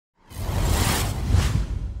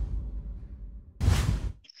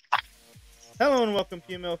Hello and welcome,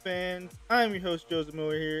 PML fans. I'm your host, Joseph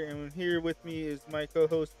Miller here, and here with me is my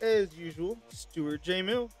co-host, as usual, Stuart J.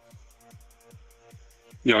 Mill.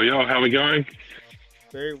 Yo, yo, how we going?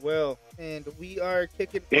 Very well, and we are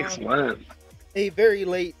kicking off Excellent. a very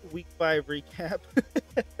late Week 5 recap.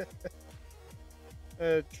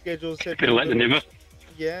 Schedules have been Better a late than little, never.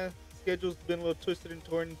 yeah, schedules been a little twisted and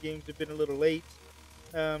torn. Games have been a little late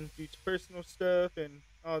due to personal stuff and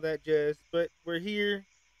all that jazz. But we're here,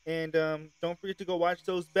 and don't forget to go watch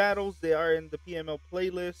those battles. They are in the PML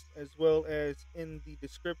playlist as well as in the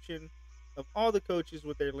description of all the coaches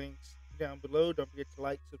with their links down below. Don't forget to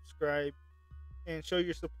like, subscribe, and show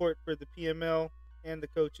your support for the PML and the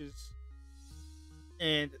coaches.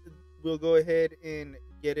 And we'll go ahead and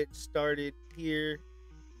get it started here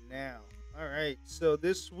now. All right, so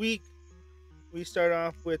this week we start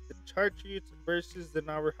off with the Chartriots versus the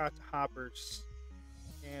Naruhata Hoppers.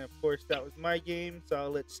 And of course, that was my game, so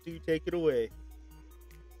I'll let Stu take it away.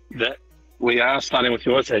 That we are starting with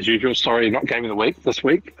yours as usual. Sorry, not game of the week this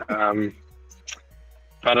week. But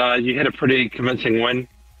you had a pretty convincing win.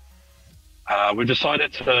 We've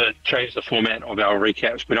decided to change the format of our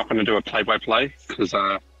recaps. We're not going to do a play-by-play because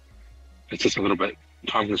it's just a little bit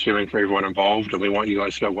time-consuming for everyone involved, and we want you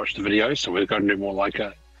guys to go watch the video. So we're going to do more like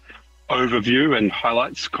a overview and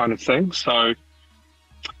highlights kind of thing. So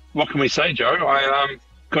what can we say, Joe? I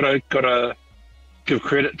gotta give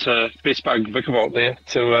credit to Best Bug Vicavolt there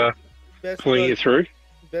to pulling you through.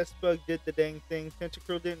 Best Bug did the dang thing.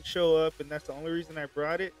 Tentacruel didn't show up, and that's the only reason I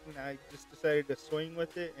brought it. And I just decided to swing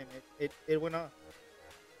with it, and it went off.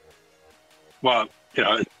 Well, you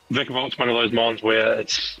know, Vicavolt's one of those mons where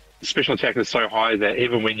its special attack is so high that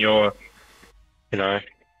even when you're, you know,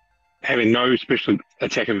 having no special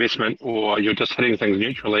attack investment or you're just hitting things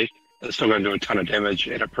neutrally, it's still going to do a ton of damage,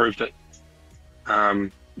 and it proved it.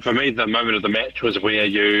 For me, the moment of the match was where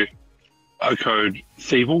you OHKO'd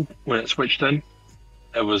Thievel when it switched in.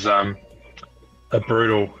 It was a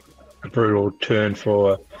brutal turn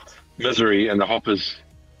for Misery and the Hoppers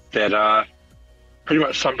that pretty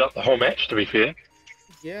much summed up the whole match, to be fair.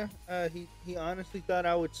 Yeah, he honestly thought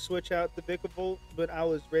I would switch out the Vicavolt, but I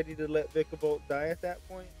was ready to let Vicavolt die at that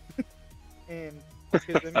point. And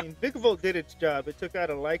because I mean, Vicavolt did its job. It took out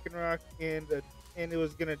a Lycanroc, and it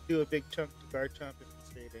was gonna do a big chunk to Garchomp if it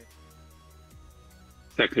stayed in.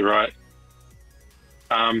 Exactly right.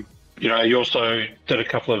 You know, you also did there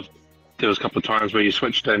was a couple of times where you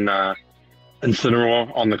switched in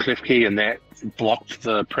Incineroar on the Clef Key, and that blocked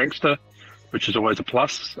the Prankster, which is always a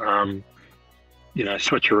plus. You know,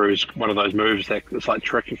 Switcheroo is one of those moves that it's like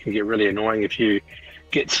trick. It can get really annoying if you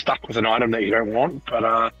get stuck with an item that you don't want.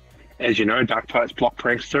 But as you know, Dark Types block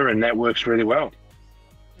Prankster, and that works really well.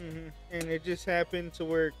 Mm-hmm. And it just happened to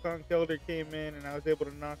where Conkeldurr came in, and I was able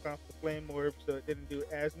to knock off the Flame Orb, so it didn't do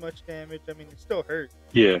as much damage. I mean, it still hurt.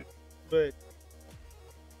 Yeah. But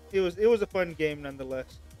it was a fun game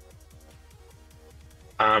nonetheless.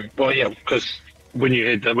 Well, yeah, because when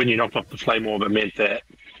you knocked off the Flame Orb, it meant that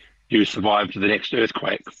you survived the next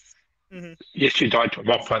Earthquake. Mm-hmm. Yes, you died to a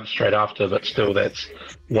Rock Punch straight after, but still, that's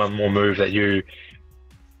one more move that you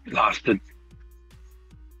lasted.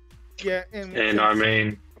 Yeah, and I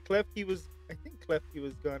mean, Klefki was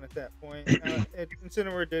gone at that point.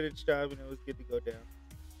 Incineroar did its job, and it was good to go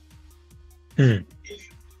down.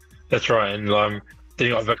 That's right. And then you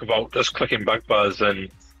got Vicavolt just clicking Bug Buzz and,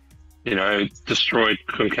 you know, destroyed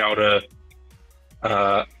Conkeldurr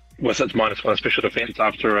with its -1 special defense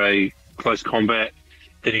after a close combat.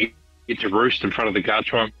 Then you get to Roost in front of the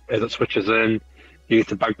Garchomp as it switches in. You get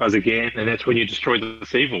to Bug Buzz again, and that's when you destroy the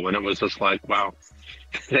Thievel. And it was just like, wow,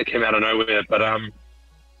 that came out of nowhere. But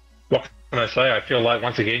what can I say? I feel like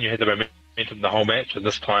once again you had the momentum the whole match, and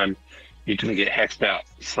this time you didn't get hacked out.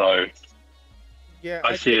 So yeah,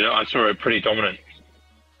 I saw it pretty dominant.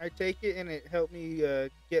 I take it, and it helped me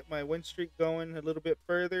get my win streak going a little bit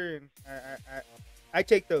further, and I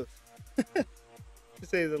take those, to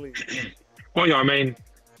say the least. Well, yeah, I mean,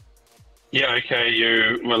 yeah, okay,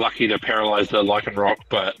 you were lucky to paralyze the Lycanroc,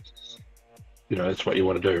 but you know that's what you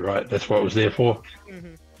want to do, right? That's what it was there for.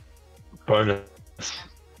 Mm-hmm.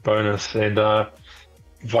 Bonus, and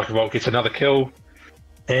Vicavolt gets another kill,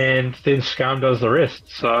 and then Scam does the rest.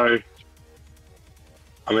 So,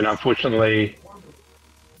 I mean, unfortunately,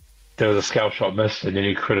 there was a scalp shot miss, and then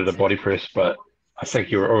you critted a body press, but I think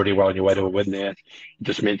you were already well on your way to a win there. It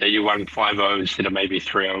just meant that you won 5-0 instead of maybe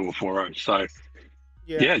 3-0 or 4-0. So,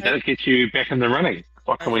 yeah, that gets you back in the running.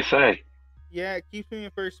 What can we say? Yeah, it keeps me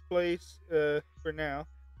in first place for now.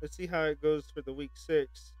 Let's see how it goes for the week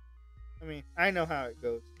 6. I mean, I know how it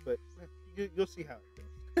goes, but you'll see how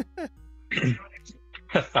it goes.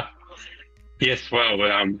 Yes, well,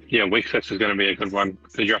 yeah, week 6 is going to be a good one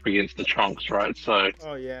because you're up against the Chonks, right? So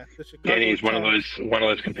Oh yeah, the Chicago Danny's Chunks. one of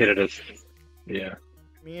those competitors. Yeah.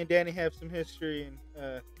 Me and Danny have some history,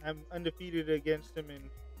 and I'm undefeated against him in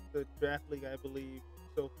the draft league, I believe,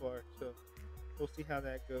 so far. So we'll see how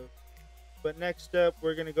that goes. But next up,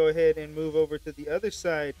 we're gonna go ahead and move over to the other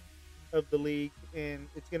side of the league, and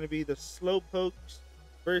it's gonna be the Slowpokes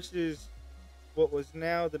versus what was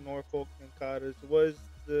now the Norfolk Mankatas, was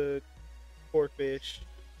the Poorfish,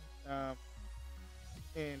 um,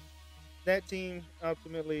 and that team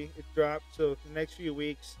ultimately it dropped. So the next few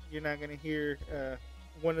weeks, you're not going to hear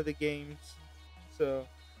one of the games. So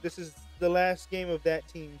this is the last game of that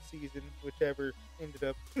team season, whichever ended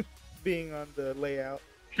up being on the layout.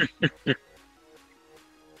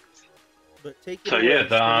 But take it So yeah, away,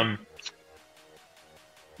 Steve.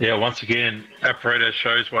 yeah. Once again, Operator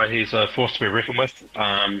shows why he's a force to be reckoned with.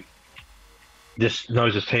 Just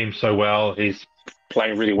knows his team so well. He's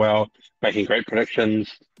playing really well, making great predictions,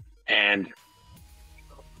 and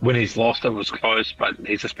when he's lost, it was close, but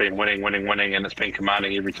he's just been winning, winning, winning, and it's been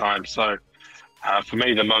commanding every time. So for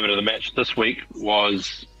me, the moment of the match this week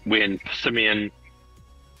was when Simeon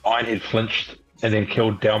Ironhead flinched and then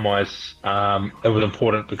killed Dalmice. It was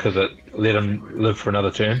important because it let him live for another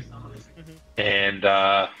turn. Hmm. And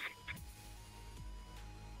I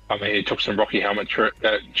mean, he took some Rocky Helmet chip,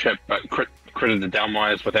 but critted the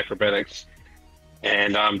Dalmice with acrobatics.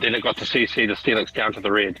 And then it got to CC the Steelix down to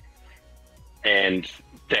the red. And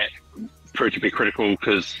that proved to be critical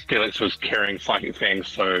because Steelix was carrying Psychic Fangs,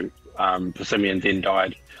 so Persimmon then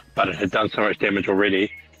died. But it had done so much damage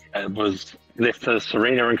already, it was left to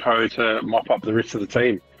Serena and co to mop up the rest of the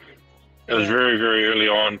team. It was Yeah, very, very early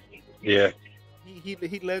on. Yeah,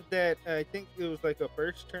 he led that. I think it was like a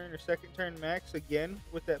first turn or second turn max again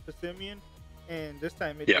with that Passimian, and this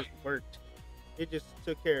time it yeah. just worked. It just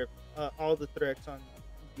took care of all the threats on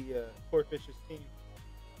the Poor Fish's team.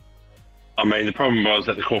 I mean, the problem was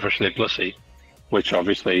that the Corfish led Blissey, which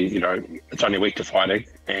obviously, it's only weak to fighting,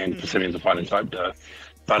 and Hmm. Persimmion's a fighting type.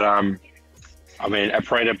 But I mean,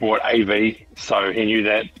 Prater bought AV, so he knew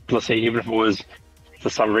that Blissey, even if it was for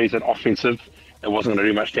some reason offensive, it wasn't going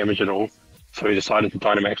to do much damage at all. So he decided to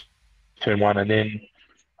Dynamax turn one, and then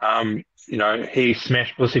he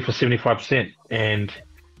smashed Blissey for 75%, and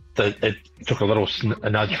it took a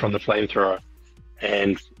nudge from the flamethrower,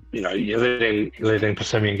 and you're letting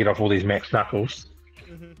Persimmon get off all these max knuckles,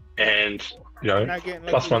 Hmm. and Not getting lucky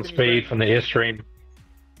plus with one any speed burn. from the airstream.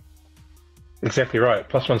 Exactly right.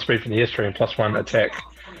 Plus one speed from the airstream, plus one attack.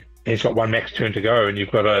 And he's got one max turn to go, and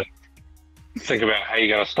you've got to think about how you're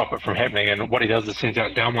going to stop it from happening. And what he does is sends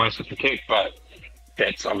out downwise to protect, but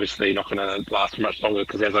that's obviously not going to last much longer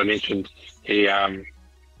because, as I mentioned, he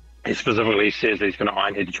specifically says that he's going to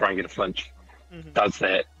Ironhead to try and get a flinch. Hmm. Does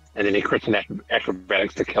that, and then he crits an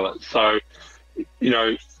acrobatics to kill it. So, you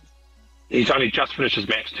know, he's only just finished his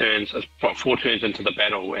max turns, about 4 turns into the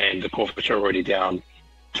battle, and the Corfish are already down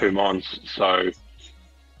 2 mons. So I'm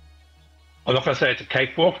not going to say it's a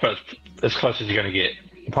cakewalk, but it's as close as you're going to get,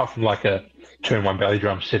 apart from like a turn one belly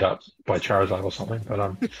drum set up by Charizard or something.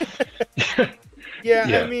 But Yeah, I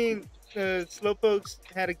yeah, mean, Slowpokes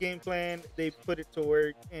had a game plan. They put it to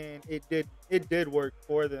work, and it did work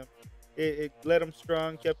for them. It let them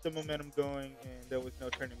strong, kept the momentum going, and there was no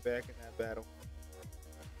turning back in that battle.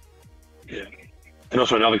 yeah. And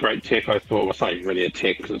also another great tech I thought was not really a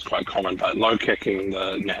tech because it's quite common, but low kicking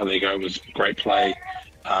the Nahaligo was a great play.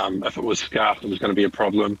 If it was scarfed, it was going to be a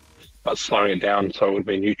problem, but slowing it down so it would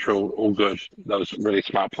be neutral, all good. That was a really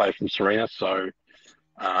smart play from Serena. So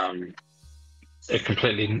um, it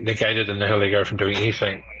completely negated the Nahaligo from doing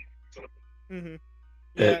anything. Hmm.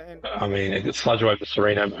 Yeah, It, and I mean, it sludged away for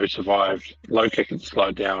Serena, who survived. Low kick it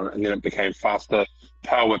slowed down, and then it became faster.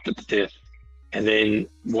 Power whipped it to death. And then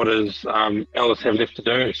what does Ellis have left to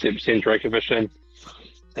do except send Dracovish in?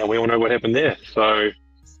 And we all know what happened there. So,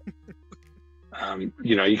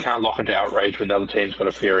 you can't lock into outrage when the other team's got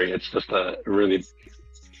a fairy. It's just a really not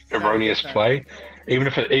a good erroneous time. play. Even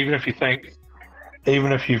if you think,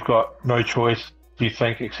 even if you've got no choice, you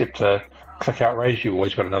think except to click outrage, you've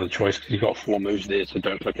always got another choice because you've got 4 moves there. So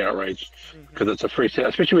don't click outrage Hmm. because it's a free set,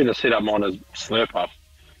 especially when the setup on is Slurpuff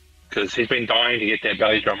because he's been dying to get that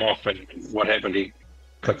belly drum off. And what happened? He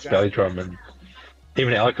clicks Got belly it. drum and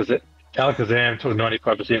even Alakazam took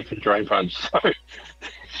 95% for the drain punch, so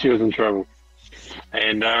she was in trouble.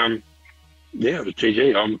 And yeah, it was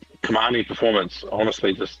GG. Commanding performance.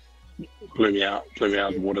 Honestly, just blew me out of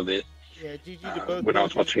Yeah, the water there yeah. GG to both when I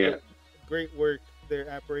was teams. watching it. Great work there,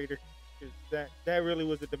 operator. 'Cause that really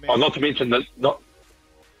was a Oh, demanding not to game. mention that. Not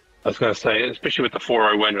I was going to say, especially with the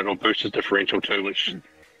 4-0 win, it'll boost his differential too, which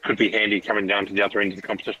could be handy coming down to the other end of the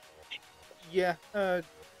competition. Yeah,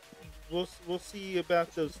 we'll see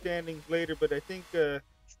about those standings later, but I think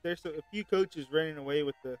there's a few coaches running away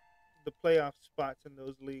with the playoff spots in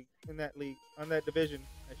those league in that league on that division,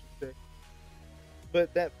 I should say.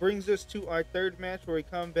 But that brings us to our third match where we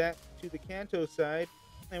come back to the Kanto side,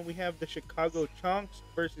 and we have the Chicago Chonks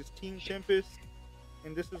versus Team Tempest,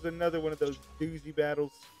 and this is another one of those doozy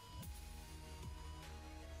battles.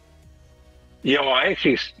 Yeah, well,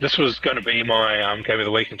 this was going to be my game of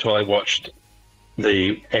the week until I watched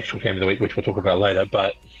the actual game of the week, which we'll talk about later.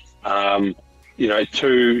 But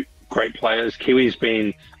two great players. Kiwi's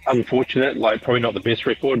been unfortunate, like probably not the best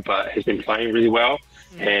record, but has been playing really well.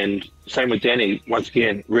 Mm. And same with Danny. Once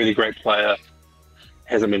again, really great player.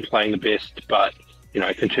 Hasn't been playing the best, but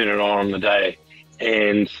can turn it on the day.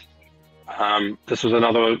 And this was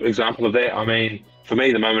another example of that. I mean, for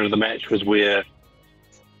me, the moment of the match was where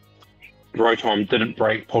Rotom didn't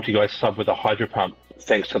break Poltergeist sub with a hydro pump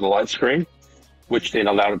thanks to the light screen, which then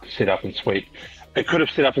allowed it to set up and sweep. It could have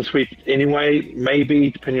set up and sweep anyway, maybe,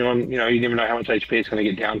 depending on, you never know how much HP it's going to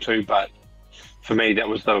get down to, but for me, that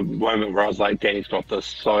was the moment where I was like, Danny's got this.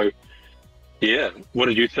 So, yeah, what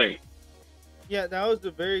did you think? Yeah, that was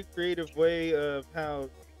a very creative way of how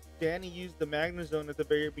Danny used the Magnezone at the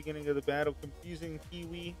very beginning of the battle, confusing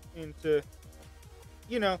Kiwi into,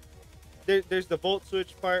 there's the Volt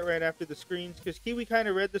Switch part right after the screens, because Kiwi kind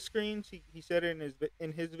of read the screens. He said it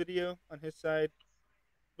in his video on his side,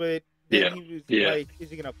 but then he was like, is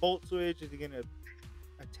he gonna Volt Switch? Is he gonna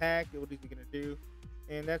attack? What is he gonna do?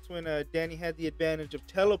 And that's when Danny had the advantage of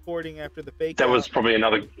teleporting after the fake. That was probably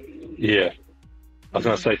another, yeah. I was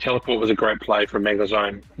going to say, teleport was a great play from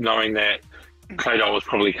Magnezone, knowing that Claydol was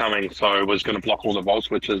probably coming, so it was going to block all the Volt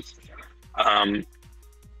Switches. And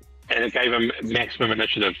it gave him maximum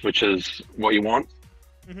initiative, which is what you want.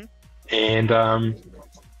 Mm-hmm. And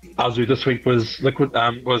Azu this week was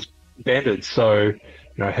was banded, so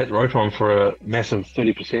hit Rotom for a massive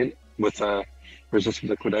 30% with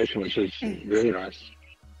resistant liquidation, which is really nice.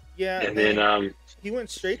 Yeah, and then he went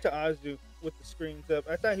straight to Azu with the screens up.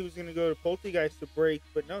 I thought he was going to go to Poltergeist to break,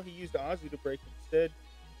 but no, he used Azu to break instead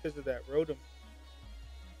because of that Rotom.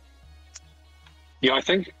 Yeah, I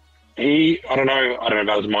think I don't know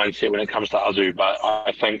about his mindset when it comes to Azu, but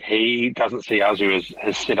I think he doesn't see Azu as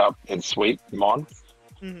his setup and sweep mon.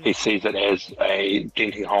 Mm-hmm. He sees it as a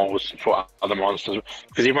denting holes for other monsters,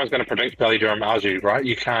 because everyone's going to predict Belly Drum Azu, right?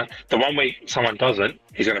 You can't. The 1 week someone does it,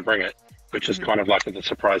 he's going to bring it, which is kind of like the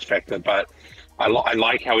surprise factor. But I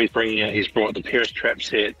like how he's bringing it. He's brought the Paris Trap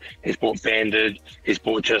set. He's brought Banded. He's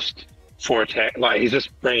brought just 4 attack. Like, he's just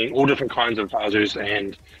bringing all different kinds of Azus,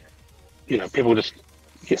 and people just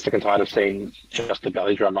get sick and tired of seeing just the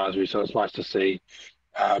Belly Drum Azu. So it's nice to see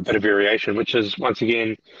a bit of variation, which is once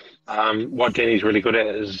again what Danny's really good at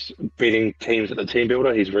is beating teams at the team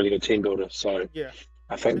builder. He's a really good team builder. So yeah,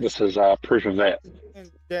 I think this is proof of that. And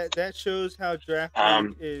that shows how draft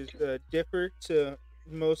is different to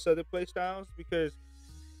most other play styles, because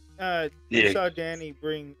you saw Danny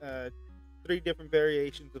bring 3 different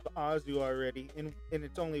variations of Azu already, and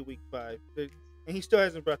it's only week 5, and he still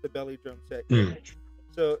hasn't brought the Belly Drum set yet.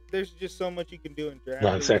 So there's just so much you can do in draft.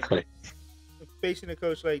 No, exactly. Facing a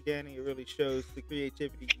coach like Danny, it really shows the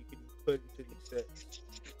creativity you can put into these sets.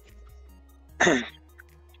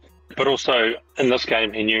 But also, in this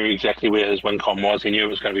game, he knew exactly where his win con was. He knew it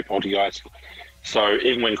was going to be Poltergeist. So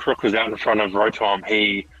even when Crook was out in front of Rotom,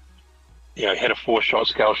 he had a 4-shot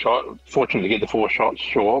scale shot. Fortunate to get the 4 shots,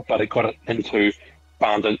 sure, but it got it into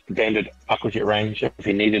banded Aquajet range if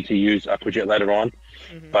he needed to use Aquajet later on.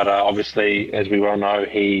 Mm-hmm. But obviously, as we well know,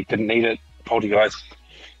 he didn't need it. Poltergeist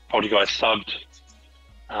subbed,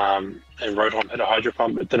 and Rotom hit a Hydro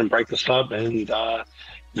Pump. It didn't break the sub, and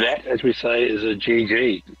that, as we say, is a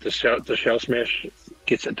GG. The shell smash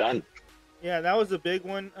gets it done. Yeah, that was a big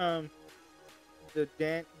one.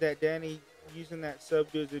 That Danny using that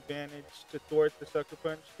sub to his advantage to thwart the Sucker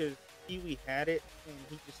Punch, because Kiwi had it and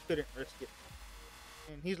he just couldn't risk it.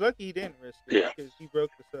 And he's lucky he didn't risk it, because he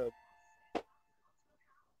broke the sub.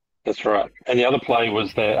 That's right. And the other play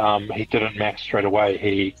was that he didn't max straight away.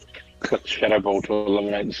 He clicked Shadow Ball to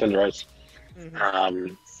eliminate the Cinderace.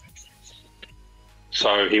 Mm-hmm.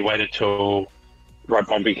 So he waited till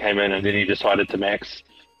Bombi came in, and then he decided to max.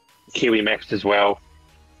 Kiwi maxed as well.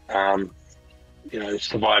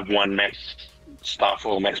 Survived 1 max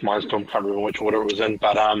Starfall, max Mindstorm, can't remember which order it was in,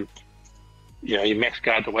 but you max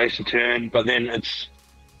guard to waste a turn, but then it's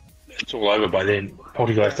all over by then.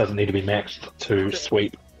 Poltergeist doesn't need to be maxed to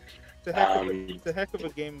sweep. It's a heck of a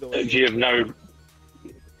game though. If you have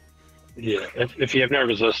if you have no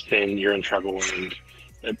resist, then you're in trouble, and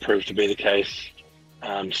it proves to be the case.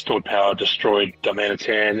 stored power destroyed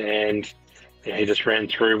Dominican, and he just ran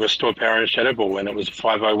through with stored power and Shadow Ball, and it was a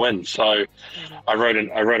 5-0 win. So Hmm. I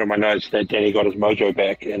wrote on my notes that Danny got his mojo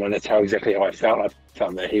back, and that's exactly how I felt. I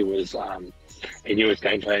felt that he knew his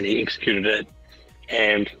game plan, he executed it,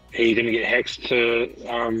 and he didn't get hexed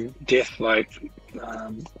to death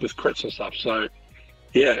with crits and stuff. So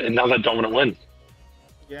yeah, another dominant win.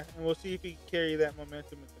 Yeah, and we'll see if he can carry that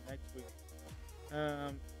momentum into next week.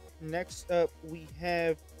 Um, Next up, we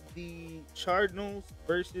have the Cardinals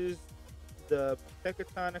versus the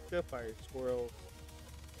Pecatonica Fire Squirrels,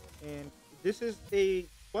 and this is a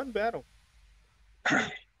fun battle.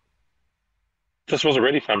 This was a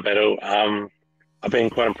really fun battle. I've been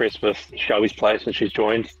quite impressed with Shelby's play since she's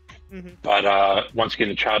joined. Hmm. But once again,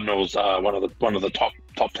 the Cardinals are one of the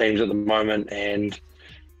top teams at the moment, and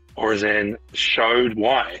Orizan showed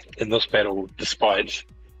why in this battle, despite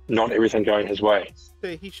not everything going his way.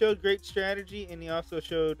 So he showed great strategy, and he also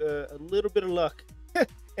showed a little bit of luck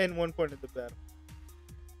in one point of the battle.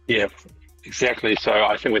 Yeah, exactly. So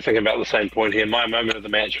I think we're thinking about the same point here. My moment of the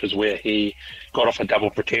match was where he got off a double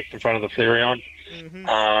protect in front of the Flareon.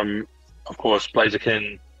 Hmm. Of course,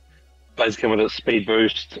 Blaziken with its speed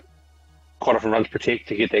boost, quite often runs protect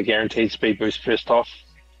to get that guaranteed speed boost first off.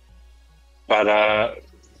 But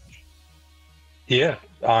yeah,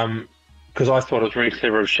 because I thought it was really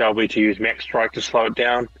clever of Shelby to use Max Strike to slow it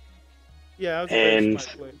down, Yeah, that was a very and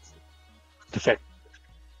smart play. the fact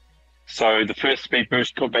so the first speed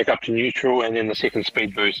boost got back up to neutral, and then the second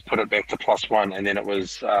speed boost put it back to +1, and then it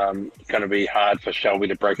was going to be hard for Shelby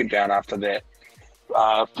to break it down after that.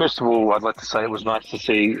 First of all, I'd like to say it was nice to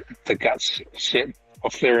see the guts set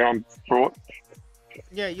of Flareon brought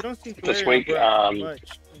Yeah, you don't see this Flareon week. brought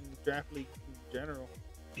much in draft league in general.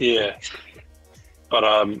 Yeah, but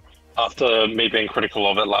after me being critical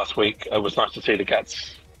of it last week, it was nice to see the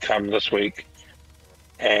guts come this week,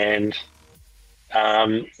 and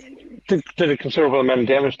did a considerable amount of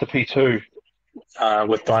damage to P2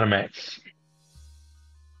 with Dynamax.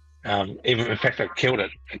 Even in fact, it killed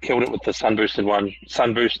it. It killed it with the sun boosted one,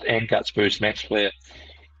 sun boost and guts boost max flare.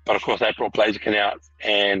 But of course, that brought Blaziken out,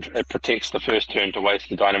 and it protects the first turn to waste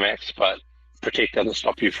the Dynamax, but protect doesn't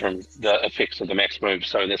stop you from the effects of the max move.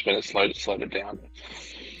 So that's when it slowed it down.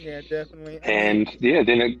 Yeah, definitely. I mean, And yeah,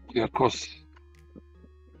 then of course,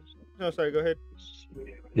 no, sorry, go ahead.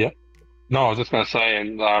 yeah. No, I was just going to say,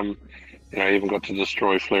 and even got to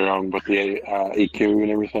destroy Flareon with the EQ and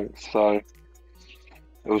everything. So it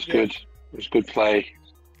was Yeah, good. It was good play.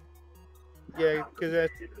 yeah, because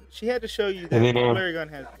she had to show you And that then Flareon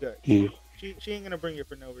has guts. yeah, She ain't gonna bring it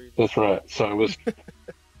for no reason. that's right. So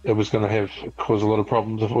it was going to cause a lot of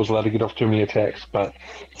problems if it was allowed to get off too many attacks. But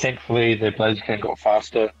thankfully, the Blaziken got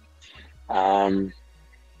faster. Um,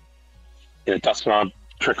 Dustin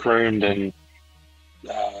trick roomed, and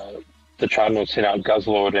the Cardinals sent out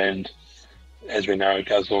Guzzlord, and as we know,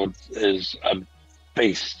 Guzzlord is a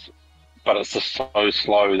beast, but it's just so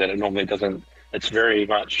slow that it normally doesn't. It's very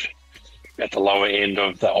much at the lower end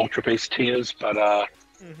of the Ultra Beast tiers, but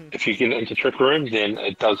Hmm. if you get it into Trick Room, then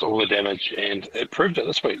it does all the damage, and it proved it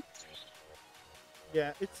this week.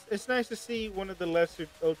 Yeah, it's nice to see one of the lesser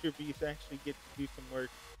Ultra Beasts actually get to do some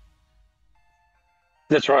work.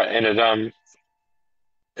 That's right, and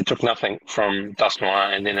it took nothing from Dust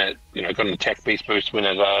Noir, and then it got an attack beast boost when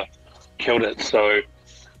it killed it. So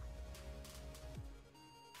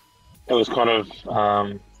it was kind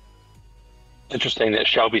of interesting that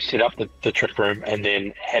Shelby set up the Trick Room and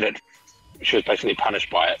then had it. She was basically punished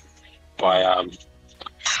by it by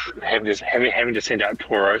having to send out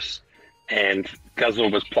Tauros, and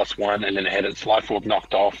Guzzlord was +1, and then it had its life orb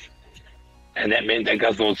knocked off, and that meant that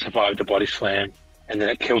Guzzlord survived a body slam, and then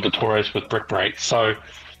it killed the Tauros with Brick Break. So,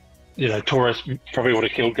 Tauros probably would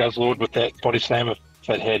have killed Guzzlord with that body slam if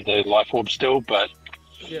it had the life orb still, but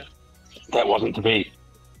Yeah, that wasn't to be.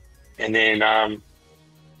 And then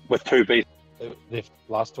with two beasts, they left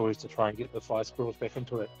Blastoise to try and get the Fire Squirrels back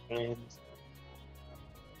into it, and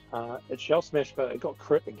it Shell Smash, but it got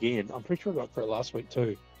crit again. I'm pretty sure it got crit last week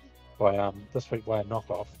too, by this week by a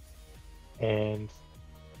knockoff. And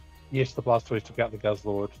yes, the Blastoise took out the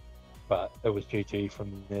Guzzlord, but it was GG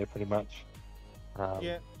from there pretty much.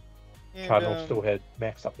 yeah, and Cardinals still had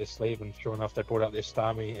Max up their sleeve, and sure enough, they brought out their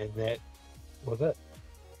Starmie, and that was it.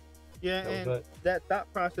 yeah, That was and it. that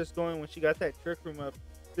thought process going when she got that Trick Room up.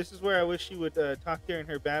 This is where I wish she would talk during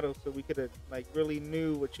her battle, so we could have really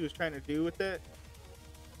knew what she was trying to do with that.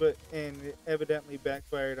 But and it evidently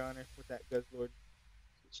backfired on her with that Guzzlord.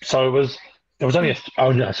 So it was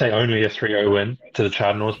I say only a 3-0 win to the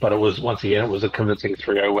Cardinals, but it was once again it was a convincing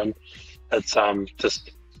 3-0 win. It's just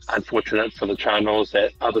unfortunate for the Cardinals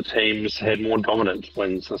that other teams had more dominant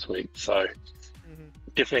wins this week. So Hmm.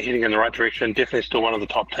 definitely heading in the right direction. Definitely still one of the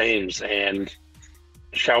top teams. And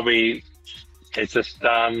Shelby has just,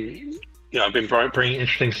 been bringing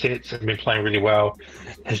interesting sets and been playing really well.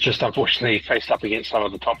 Has just unfortunately faced up against some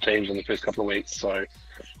of the top teams in the first couple of weeks. So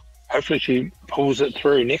hopefully she pulls it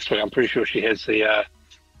through next week. I'm pretty sure she has the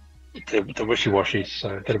wishy-washy,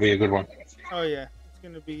 so that'll be a good one. Oh yeah, it's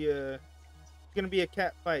gonna be a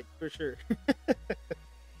cat fight for sure.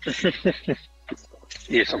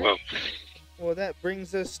 Yes, I will. Well, that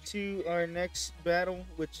brings us to our next battle,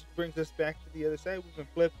 which brings us back to the other side. We've been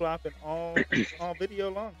flip flopping all video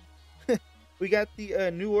long. We got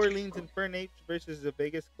the New Orleans Infernape versus the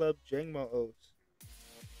Vegas Club Jangmo O's.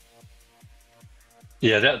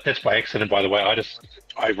 Yeah, that's by accident, by the way.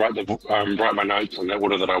 I write my notes in the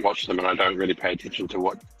order that I watch them, and I don't really pay attention to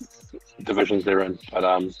what divisions they're in.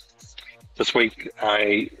 But this week,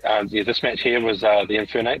 this match here was the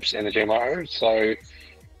Infernapes and the GMO. So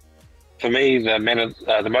for me, the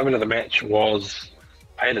moment of the match was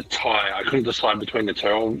I had a tie. I couldn't decide between the two.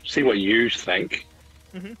 I'll see what you think.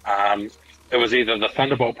 Hmm. It was either the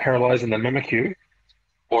Thunderbolt Paralyze and the Mimikyu,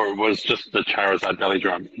 or it was just the Charizard Belly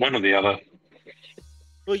Drum. One or the other.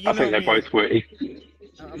 Well, you I know think they me. both were.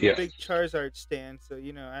 I'm a Yeah, big Charizard stan, so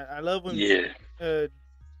I love when yeah. uh,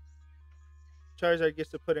 Charizard gets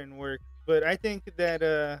to put in work. But I think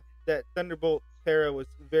that that Thunderbolt para was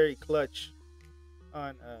very clutch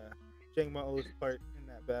on Jangmo O's part in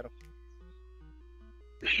that battle.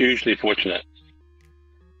 Hugely fortunate.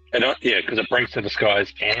 And yeah, because it brings to the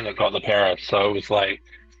skies and it got the para. So it was like,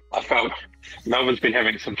 I felt Melvin's been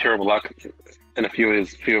having some terrible luck in a few of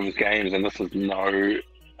his games, and this is no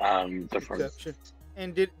different. Exception.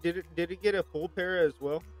 And did it get a full para as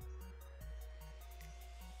well,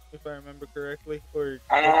 if I remember correctly, or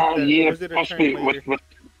Yeah, was it a turn possibly later? with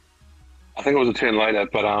I think it was a turn later,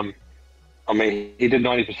 but I mean, he did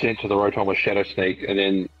 90% to the Rotom with Shadow Sneak, and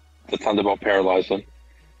then the Thunderbolt paralyzed him,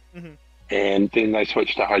 Hmm. and then they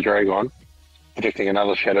switched to Hydreigon, predicting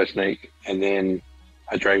another Shadow Sneak, and then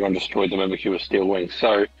Hydreigon destroyed the Mimikyu with Steel Wings.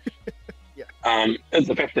 So Yeah. it's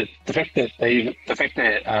the fact that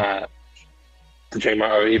the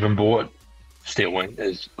JMO even bought Steel Wing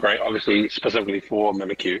is great. Obviously, specifically for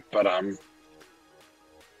Mimikyu, but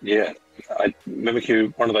yeah,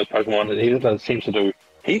 Mimikyu, one of those Pokemon that either does seems to do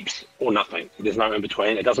heaps or nothing. There's no in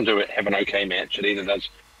between. It doesn't do it have an okay match. It either does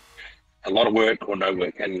a lot of work or no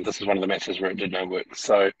work, and this is one of the matches where it did no work.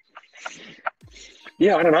 So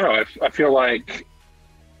yeah, I don't know. I feel like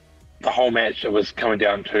the whole match it was coming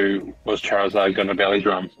down to was Charizard going to belly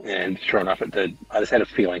drum, and sure enough, it did. I just had a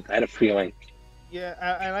feeling. I had a feeling. Yeah,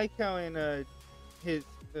 I like how in his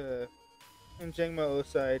in Jangmo O's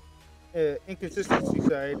side, inconsistency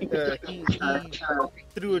side, he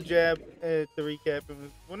threw a jab at the recap and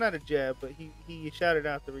was, well, not a jab, but he shouted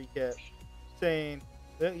out the recap saying,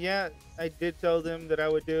 "Yeah, I did tell them that I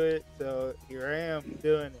would do it, so here I am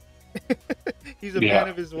doing it." He's a man Yeah,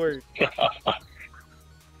 of his word.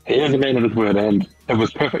 he is a man of his word, and it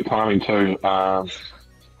was perfect timing too.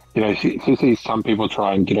 You see some people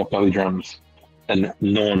try and get off belly drums in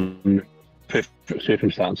non-perfect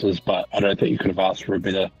circumstances, but I don't think you could have asked for a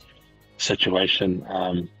better situation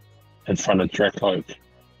in front of Dracloak.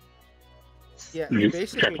 Yeah, he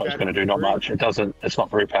basically Dracloak's got it going to for do not free. much. It doesn't. It's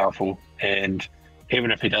not very powerful, and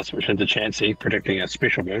even if he does switch into Chansey, predicting a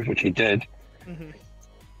special move, which he did, Hmm.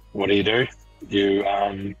 what do? You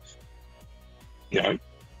you know,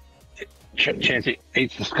 Chansey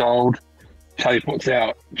eats the Scald, teleports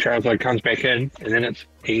out, Charizard comes back in, and then it's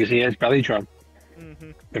easy as belly drum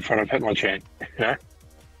Hmm. in front of Hitmonchan. You know?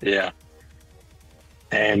 Yeah. Yeah,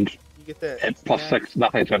 And you get that at plus max. six,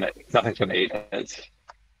 nothing's gonna eat it. It's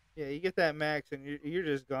Yeah, you get that max, and you're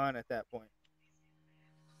just gone at that point.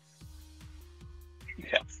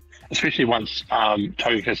 yeah. Especially once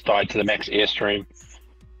Togekiss died to the max airstream.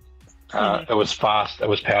 Hmm. It was fast, it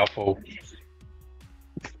was powerful.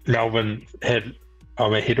 Melvin had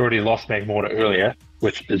he'd already lost Magmortar earlier,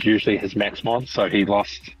 which is usually his max mon, so he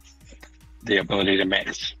lost the ability to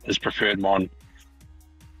max his preferred mon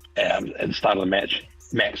at the start of the match,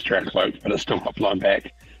 max Dracloak, but it still got blown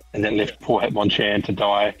back, and then Yeah, left poor Hitmonchan to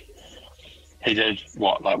die. He did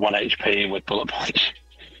what, like 1 HP with Bullet Punch,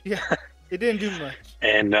 yeah, it didn't do much.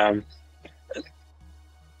 and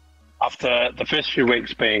after the first few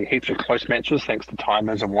weeks being heaps of close matches, thanks to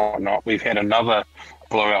timers and whatnot, we've had another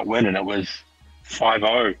blowout win, and it was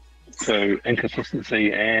 5-0 to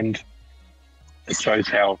inconsistency, and it shows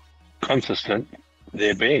how consistent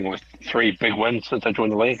they're being with 3 big wins since they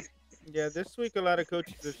joined the league. Yeah, this week a lot of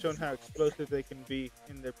coaches have shown how explosive they can be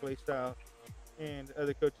in their play style, and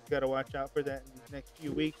other coaches got to watch out for that in these next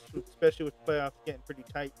few weeks, especially with playoffs getting pretty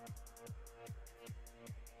tight.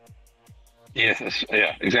 Yes,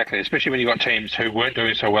 yeah, exactly. Especially when you got teams who weren't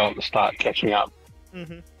doing so well at the start catching up,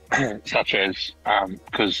 Hmm. such as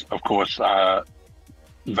because of course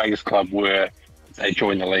Vegas Club were they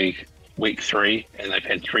joined the league week 3 and they've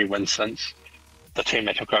had 3 wins since. The team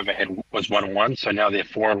they took over had was 1-1, so now they're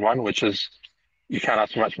 4-1, which is you can't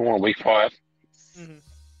ask for much more in week 5. Hmm.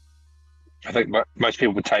 I think most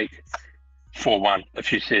people would take 4-1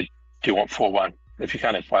 if you said, "Do you want 4-1?" If you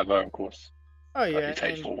can't have 5-0, of course, Oh but yeah, you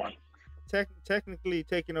take and 4-1. technically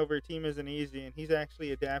taking over a team isn't easy, and he's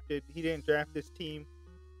actually adapted. He didn't draft this team,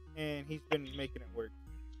 and he's been making it work.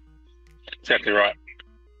 Exactly right.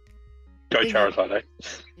 I Go think he, Charizard, eh?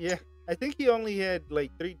 yeah, I think he only had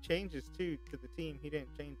like 3 changes too to the team. He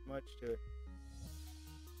didn't change much to it.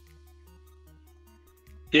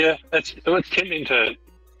 Yeah, it's tempting to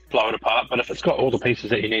blow it apart, but if it's got all the pieces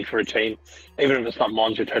that you need for a team, even if it's not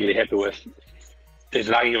mons you're totally happy with, there's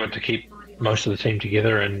an argument to keep most of the team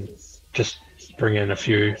together and just bring in a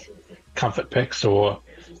few comfort picks or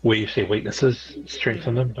where you see weaknesses,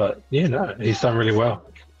 strengthen Hmm. them. But yeah, no, he's done really well.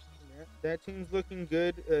 Yeah, that team's looking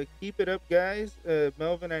good. Keep it up, guys.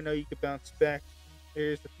 Melvin, I know you could bounce back.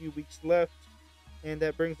 There's a few weeks left. And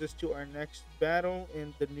that brings us to our next battle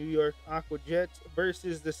in the New York Aqua Jets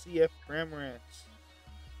versus the CF Cramorants.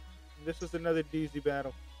 And this was another doozy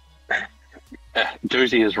battle.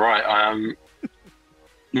 Doozy is right.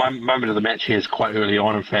 My moment of the match here is quite early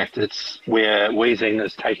on. In fact, it's where Weezing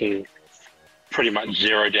is taking pretty much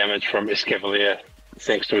zero damage from Escavalier,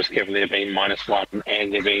 thanks to Escavalier being -1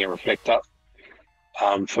 and there being a reflector.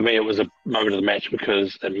 For me, it was a moment of the match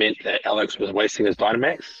because it meant that Alex was wasting his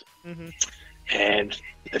Dynamax. Hmm. And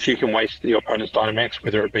if you can waste your opponent's Dynamax,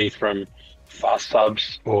 whether it be from fast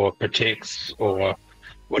subs or protects or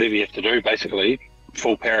whatever you have to do, basically,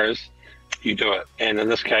 full paras, you do it. And in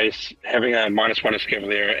this case, having a -1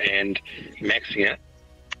 Escavalier and maxing it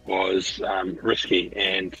was risky.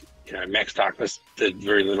 And, Max Darkness did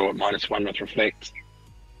very little at -1 with Reflect.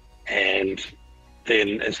 And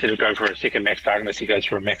then instead of going for a second Max Darkness, he goes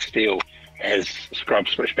for a Max Steel as Scrub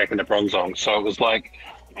switched back into Bronzong. So it was like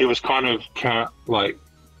he was kind of like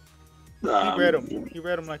He read them. um, He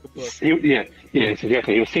read them like a book. yeah,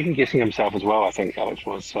 exactly. He was second guessing himself as well. I think Alex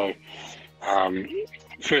was. So um,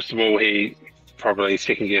 first of all, he probably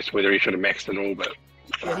second guessed whether he should have maxed it all, but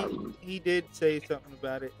Yeah, he did say something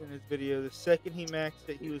about it in his video. The second he maxed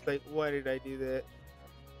it, he was like, "Why did I do that?"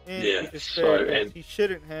 And yeah. which is So fair, 'cause and he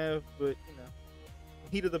shouldn't have, but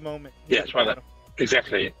heat of the moment, heat yeah, of the it's one of battle.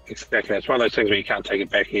 exactly. It's one of those things where you can't take it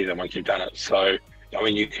back either once you've done it. So I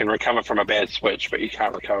mean, you can recover from a bad switch, but you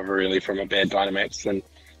can't recover really from a bad Dynamax, and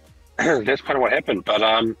that's kind of what happened. But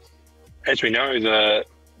as we know, there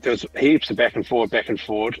was heaps of back and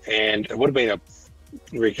forward, and it would have been a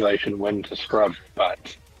regulation win to Scrub,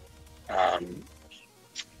 but um,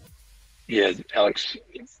 yeah, Alex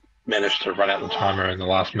managed to run out the timer in the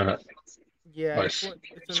last minute Yeah, by it's another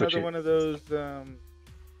switching. one of those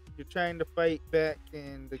you're trying to fight back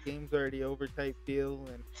and the game's already over type deal,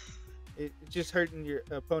 and it's just hurting your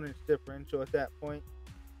opponent's differential at that point.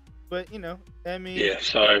 But I mean, Yeah,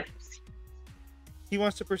 so he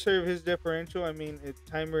wants to preserve his differential. I mean,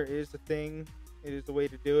 timer is a thing. It is the way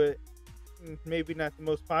to do it. Maybe not the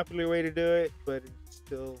most popular way to do it, but it's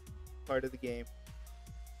still part of the game.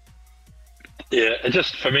 yeah, it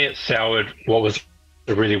just for me it soured what was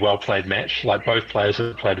a really well played match. Like both players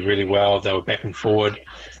have played really well. They were back and forward.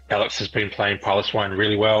 Alex has been playing Piloswine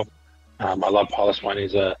really well. I love Piloswine.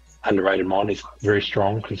 He's a underrated mon. He's very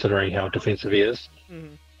strong considering how defensive he is. Hmm.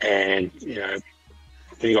 And then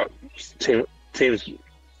you got teams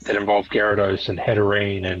that involve Gyarados and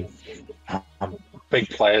Hatterene and big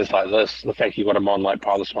players like this. The fact you've got a mon like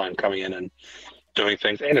Piloswine coming in and doing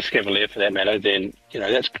things, and a Escavalier for that matter, then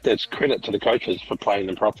that's credit to the coaches for playing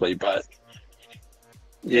them properly. But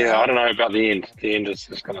yeah, Yeah, I don't know about the end. The end is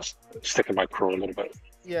just going to stick in my craw a little bit.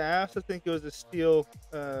 yeah. I also think it was a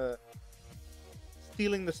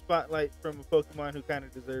stealing the spotlight from a Pokemon who kind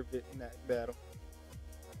of deserved it in that battle.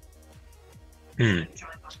 Hmm.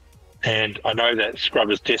 And I know that Scrub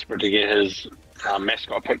is desperate to get his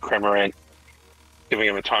mascot pick Cramorant, giving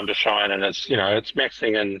him a time to shine, and it's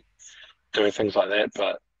maxing and doing things like that.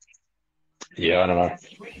 But yeah, I don't know.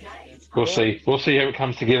 We'll Well, see. We'll see how it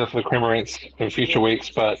comes together for the Cramorants in yeah, future weeks.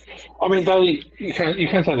 But I mean, you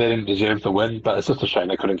can't say they didn't deserve the win, but it's just a shame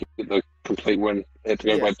they couldn't get the complete win. They had to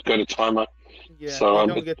yeah, go to timer. yeah. So They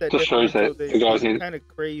don't it get that just shows that differential they the guys need. kind of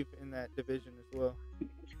crave in that division as well.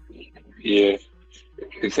 Yeah,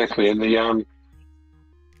 exactly. And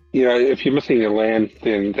if you're missing your land,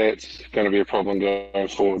 then that's going to be a problem going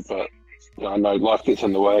forward. But I know life gets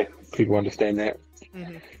in the way. People understand that.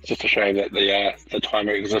 Hmm. It's just a shame that the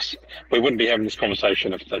timer exists. We wouldn't be having this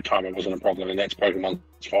conversation if the timer wasn't a problem, and that's Pokemon's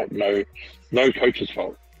fault. No coach's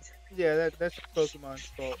fault. Yeah, that's Pokemon's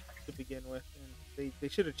fault to begin with, and they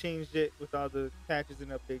should have changed it with all the patches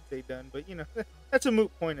and updates they done. But that's a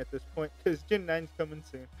moot point at this point because Gen 9's coming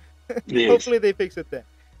soon. Yes, Hopefully they fix it then.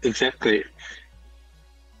 exactly.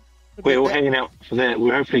 We're But all that hanging out for that.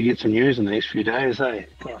 We'll hopefully get some news in the next few days, eh?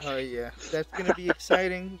 Oh Gosh. yeah, that's gonna be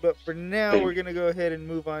exciting. But for now, we're gonna go ahead and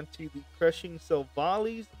move on to the Crushing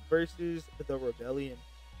Silvalis versus the Rebellion.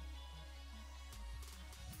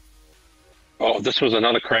 Oh, this was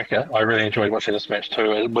another cracker. I really enjoyed watching this match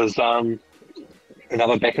too. It was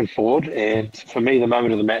another back and forward, and for me, the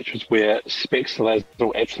moment of the match was where Specs Salazar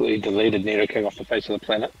absolutely deleted Nidoking off the face of the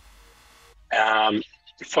planet. Um,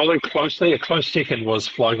 Followed closely, a close second was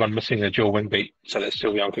Flygon missing the dual wing beat so that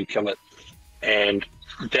Sylveon could kill it. And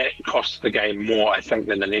that cost the game more, I think,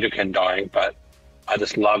 than the Nidoking dying, but I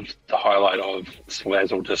just loved the highlight of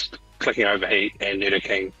Salazzle just clicking overheat and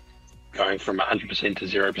Nidoking going from 100% to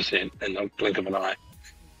 0% in the blink of an eye.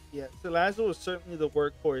 Yeah, Salazzle was certainly the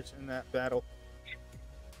workhorse in that battle.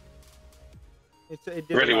 It It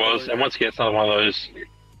did a really lot of was. work. And once again, it's another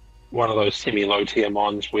one of those semi-low tier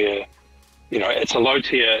mons where, it's a low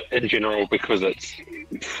tier in general because it's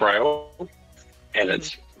frail and Hmm.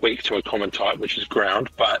 it's weak to a common type, which is ground,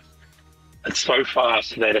 but it's so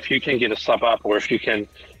fast that if you can get a sub up or if you can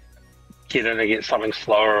get in against something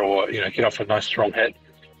slower or get off a nice strong hit,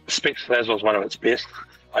 Specs Lazo is one of its best.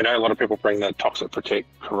 I know a lot of people bring the Toxic Protect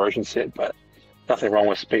Corrosion set, but nothing wrong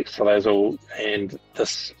with Specs Lazo, and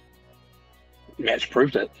this match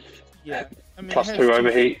proved it. Yeah, I mean Plus two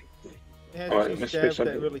overheat. it has Oh, two Specs, stabs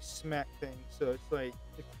that really smack things, so it's like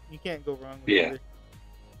you can't go wrong with yeah. either.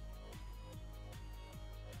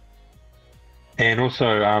 And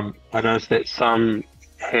also, I noticed that some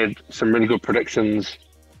had some really good predictions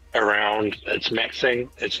around its maxing,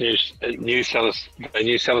 its new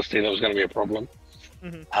Celestine that was going to be a problem.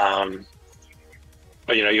 Hmm. Um,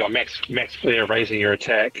 but you got Max Flare raising your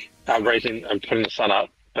attack, raising and putting the sun up,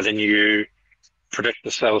 but then you predict the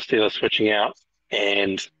Celesteela switching out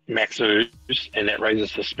and Max Ooze, and that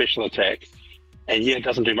raises the special attack. And yeah, it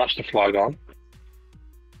doesn't do much to Flygon,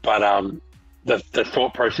 but the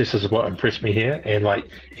thought process is what impressed me here, and like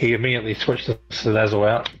he immediately switched the Salazzle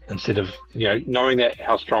out instead of knowing that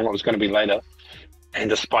how strong it was going to be later, and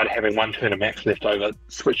despite having one turn of max left over,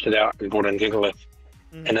 switched it out and brought in Gigalith,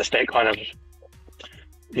 Hmm. and it's that kind of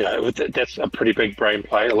that's a pretty big brain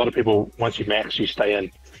play. A lot of people once you max you stay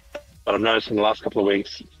in, but I've noticed in the last couple of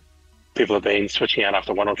weeks people have been switching out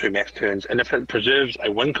after one or two max turns, and if it preserves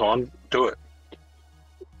a win con, do it.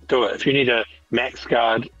 Do it. If you need a max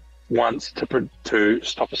guard once to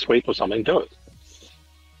stop a sweep or something, do it.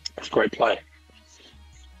 It's a great play.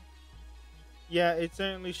 Yeah, it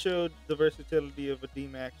certainly showed the versatility of a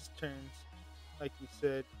D-Max turns, like you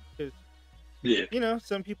said, because Yeah.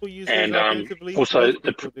 some people use those And offensively, also most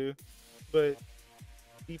people do, but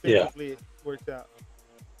yeah, defensively it works out.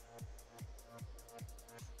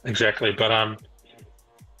 exactly. But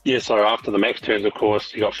yeah. So after the max turns, of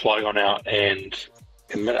course, you got Flygon out and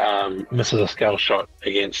misses a scale shot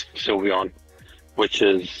against Sylveon, which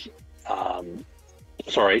is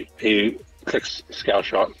sorry, he clicks scale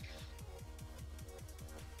shot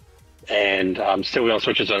and Sylveon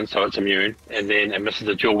switches in, so it's immune, and then it misses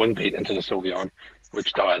a dual wing beat into the Sylveon,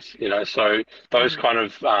 which dies. So those Hmm. kind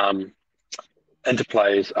of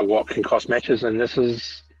interplays are what can cost matches, and this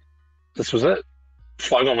was it.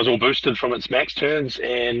 Flygon was all boosted from its max turns,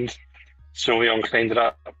 and Sylveon cleaned it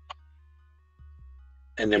up.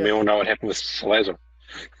 And then we Yeah, all know what happened with Salazzle.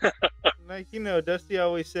 like Dusty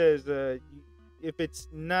always says, if it's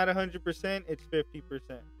not 100%, it's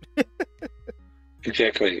 50%.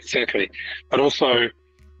 Exactly, exactly. But also,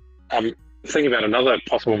 thinking about another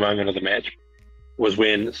possible moment of the match was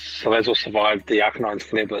when Salazzle survived the Arcanine's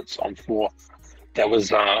Flare Blitz on 4. That was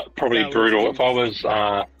probably That was brutal. juice.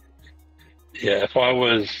 If I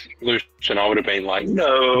was Lucian, I would have been like,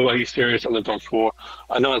 "No, are you serious? I lived on 4.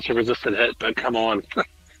 I know it's a resistant hit, but come on,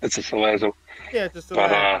 it's a Salazzle." Yeah, it's a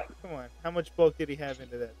But Salazzle. Come on, how much bulk did he have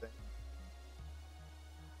into that thing?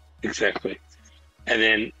 exactly. And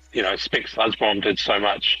then Spec Sludge Bomb did so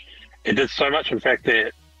much. It did so much, in fact,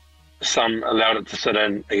 that some allowed it to sit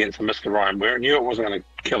in against the Mr. Rhyme, where it knew it wasn't going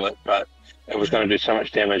to kill it, but it was Hmm. going to do so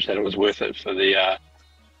much damage that it was worth it for the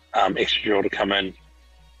extra drill to come in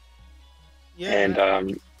and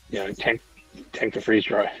Yeah, tank the freeze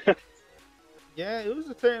dry. yeah, it was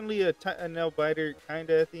certainly a nail biter kind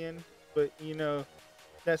of at the end, but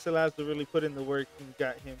That Salazar really put in the work and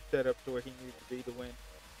got him set up to where he needed to be to win.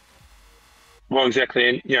 Well, exactly,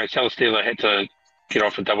 and Celesteela had to get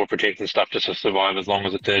off a double protect and stuff just to survive as long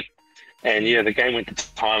as it did. And Hmm. yeah, the game went to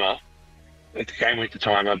timer. The game went to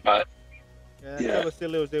timer, but Yeah, yeah,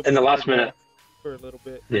 Celesteela was able in to the hold last it down minute, for a little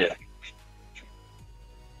bit. yeah,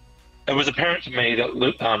 it was apparent to me that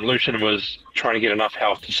Lucian was trying to get enough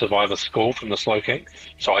health to survive a skull from the slow king.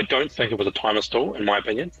 So I don't think it was a timer stall, in my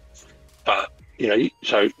opinion. But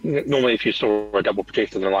so normally if you saw a double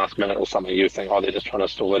protect in the last minute or something, you think, oh, they're just trying to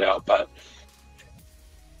stall it out. But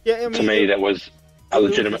Yeah, I to mean me, that was a it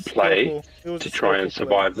was a legitimate play skillful to try and play.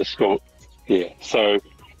 survive the skull. Yeah. So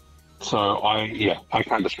I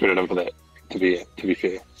can't discredit him for that. To be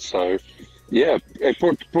fair. So yeah, it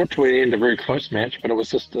brought to an end a very close match, but it was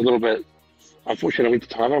just a little bit unfortunate. I went to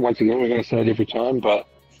timer once again. We're going to say it every time, but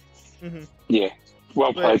Hmm. yeah,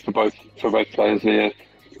 well But played for both players there.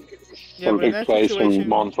 yeah, Some but in big that plays from situation,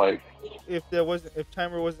 Mons. Like if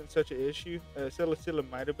timer wasn't such an issue, Celesteela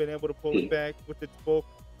might have been able to pull it yeah, back with its bulk.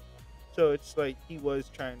 So it's like he was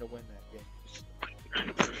trying to win that game.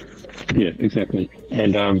 yeah, exactly.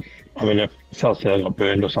 And I mean, if Salcedo got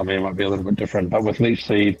burned or something, it might be a little bit different. But with Leech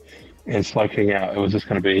Seed and Slow King out, it was just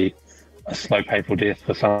going to be a slow, painful death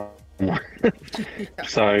for someone. Yeah.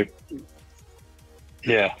 So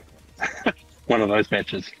yeah, one of those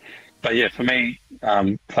matches. But yeah, for me,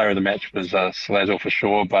 player of the match was Salazar for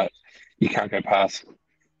sure. But you can't go past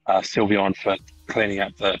Sylveon for cleaning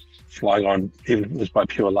up the Flygon, even if it was by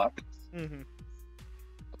pure luck. Hmm.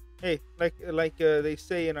 Hey, like they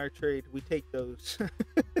say in our trade, we take those.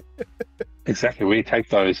 Exactly, we take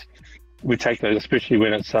those. We take those, especially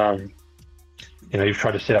when it's you've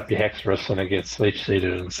tried to set up your Hexorus and it gets leech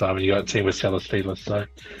seeded and stuff, and you got a team with Celesteela, so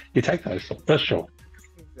you take those for sure.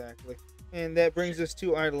 Exactly. And that brings us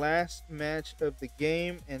to our last match of the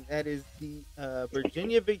game, and that is the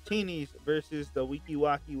Virginia Victinis versus the Wiki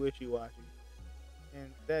Waki Wishy Washy.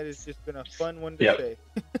 And that has just been a fun one to Yep, say.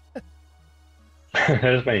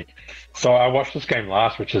 there's me. So I watched this game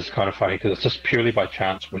last, which is kind of funny because it's just purely by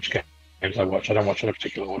chance which games I watch. I don't watch in a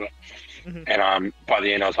particular order. Hmm. And by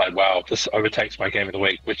the end, I was like, wow, this overtakes my game of the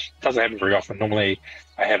week, which doesn't happen very often. Normally,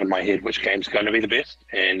 I have in my head which game's going to be the best,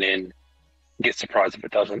 and then get surprised if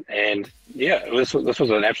it doesn't. And yeah, this was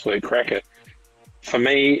an absolute cracker. For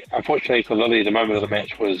me, unfortunately for Lily, the moment of the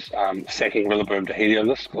match was sacking Rillaboom to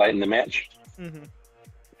Heliolisk late in the match. Hmm.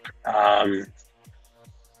 Um,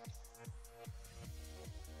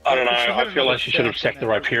 I Yeah, don't know. because she had I feel another like she should have sack in sacked the that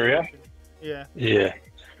Rhyperior. situation. Yeah. Yeah,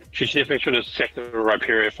 she definitely should have sacked the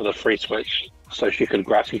Rhyperior for the free switch so she could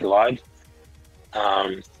grassy glide.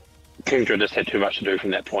 Um, Kingdra just had too much to do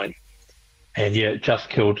from that point. And yeah, it just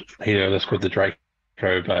killed Heliolisk with the Draco.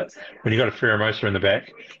 But when you got a Pheromosa in the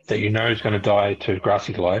back that you know is going to die to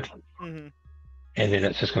Grassy Glide, Hmm. and then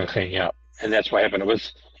it's just going to clean you up. And that's what happened. It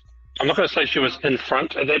was, I'm not going to say she was in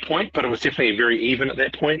front at that point, but it was definitely very even at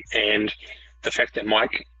that point. And the fact that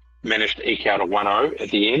Mike managed to eke out a 1-0 at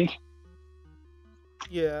the end,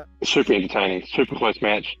 Yeah. super entertaining, super close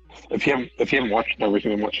match. If you haven't watched it, I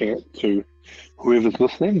recommend watching it to whoever's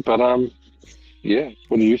listening. But yeah,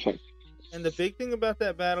 what do you think? And the big thing about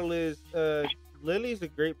that battle is Lily's a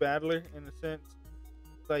great battler in a sense.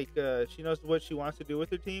 Like she knows what she wants to do with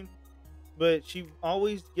her team, but she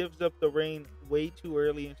always gives up the reign way too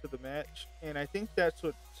early into the match, and I think that's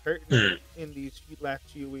what's hurting her in these last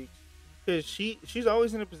few weeks. Because she's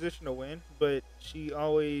always in a position to win, but she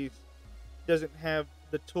always doesn't have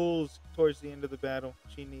the tools towards the end of the battle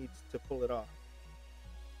she needs to pull it off.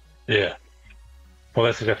 Yeah, well,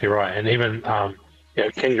 that's exactly right. And even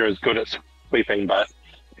Kendra is good at sweeping, but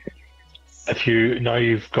if you know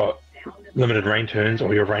you've got limited rain turns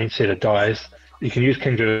or your rain setter dies, you can use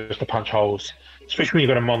Kendra just to punch holes. Especially when you've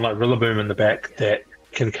got a mon like Rillaboom in the back that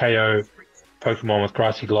can KO Pokemon with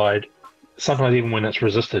Grassy Glide, sometimes even when it's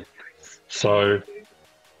resisted. So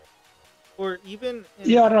Or even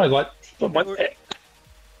yeah, in I don't know, like but or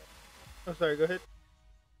oh sorry, go ahead.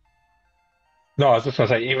 no, I was just gonna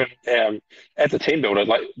say even at the team builder,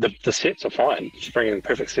 like the sets are fine. She's bringing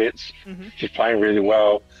perfect sets. Hmm. She's playing really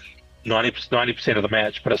well. 90% of the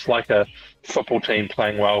match, but it's like a football team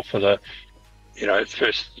playing well for the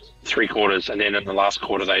first 3 quarters, and then in the last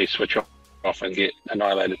quarter they switch off and get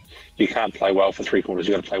annihilated. You can't play well for 3 quarters.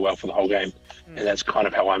 You got to play well for the whole game, and Hmm. that's kind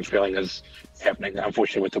of how I'm feeling is happening.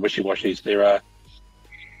 Unfortunately, with the wishy-washies, there are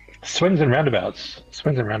swings and roundabouts.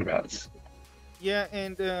 Swings and roundabouts. Yeah,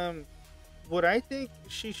 and what I think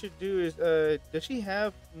she should do is, does she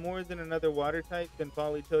have more than another water type than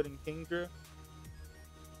Politoed and Kingdra?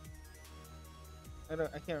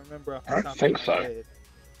 I can't remember off I the don't top of think my so. head.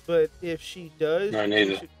 But if she does, No,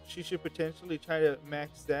 neither. she should potentially try to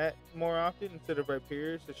max that more often instead of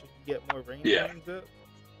Rhyperior, so she can get more rain Yeah, turns up.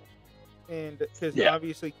 And because yeah.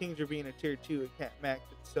 obviously Kingdra being a tier 2, it can't max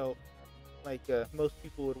itself like most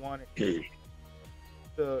people would want it to. Mm.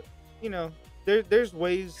 So you know, there's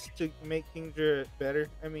ways to make Kingdra better.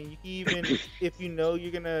 I mean, you can even if you know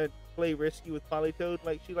you're gonna play risky with Politoed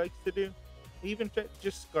like she likes to do, even try,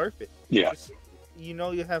 just scarf it. Yeah, Just you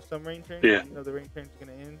know you'll have some rain turns. yeah. You know the rain turns are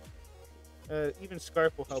gonna end. Even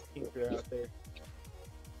scarf will help Kingdra out there.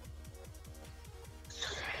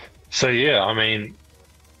 So yeah, I mean,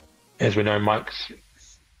 as we know, Mike's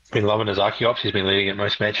been loving his Archeops. He's been leading at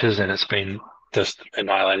most matches, and it's been just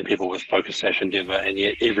annihilating people with Focus Sash Endeavor. And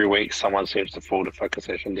yet every week, someone seems to fall to Focus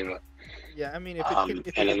Sash Endeavor. Yeah, I mean if it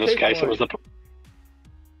And in could this take case, it was one, the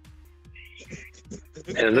if it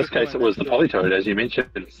and could in this take case, one, it was that's the it. Polytoad, as you mentioned.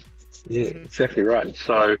 Yeah, Hmm. exactly right.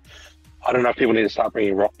 So I don't know if people need to start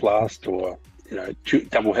bringing Rock Blast or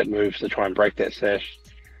double hit moves to try and break that sash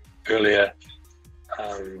earlier.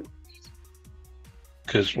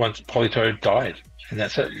 Because once Polytoad died, and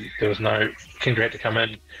that's it. There was no Kingdra had to come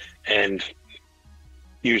in and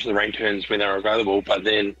use the rain turns when they're available. But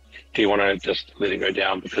then, do you want to just let it go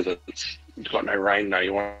down because it's got no rain? No,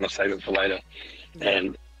 you want to save it for later. Yeah.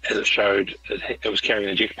 And as it showed, it was carrying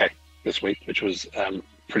a jetpack this week, which was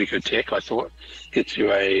pretty good tech. I thought gets you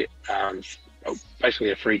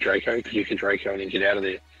basically a free Draco because you can Draco and then get out of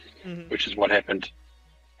there, Hmm. which is what happened.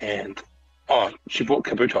 And she bought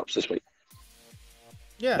Kabutops this week.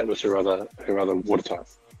 Yeah. That was her other water type.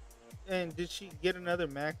 And did she get another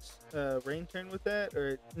max rain turn with that,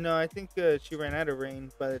 or no? I think she ran out of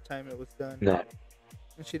rain by the time it was done, No,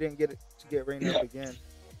 and she didn't get it to get rain up yeah, again.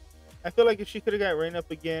 I feel like if she could have got rain up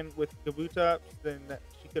again with Kabutops, then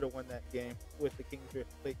she could have won that game with the Kingdra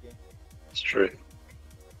late game. it's true.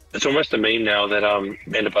 It's almost a meme now that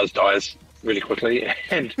Mandibuzz dies really quickly,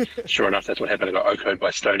 and sure enough, that's what happened. I got OHKO'd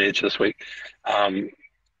by Stone Edge this week. Um,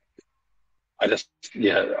 I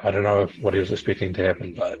don't know what he was expecting to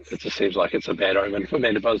happen, but it just seems like it's a bad omen for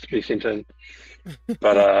Mandibuzz to be sent in.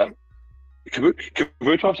 But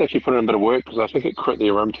Kabutops actually put in a bit of work because I think it crit the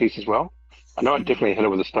Aromatisse as well. I know it Hmm. definitely hit it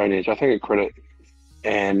with a Stone Edge. I think it crit it,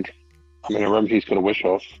 and I mean Aromatisse got a wish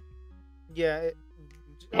off, Yeah,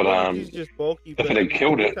 but Aromatisse is just bulky, if but it I had mean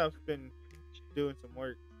killed it, Kabutop's been doing some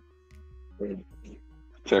work.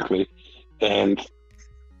 exactly, and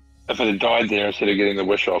if it had died there instead of getting the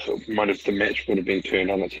wish off, the match would have been turned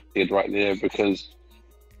on its head right there because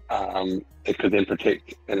it could then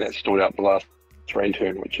protect, and that stored out the last rain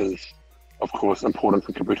turn, which is, of course, important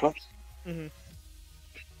for Kabutops. Hmm.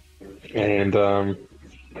 And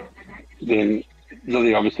then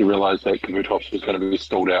Lily obviously realised that Kabutops was going to be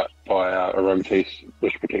stalled out by Aromatisse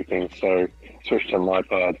wish protecting, so switched to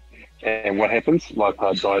Lipard. And what happens?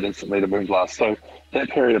 Lipard died instantly to Moonblast. So that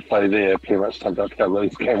period of play there pretty much summed up how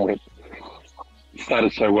Lily's game went.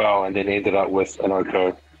 Started so well and then ended up with an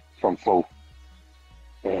Oko from full.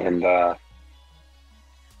 And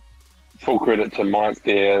full credit to Mike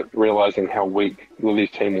there, realising how weak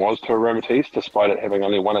Lily's team was to Aromatisse, despite it having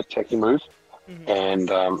only one attacking move. Hmm. And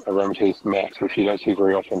Aromatisse max, which you don't see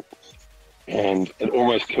very often. And it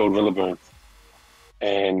almost killed Rillaboom.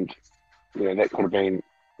 And that could have been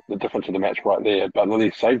the difference of the match right there. But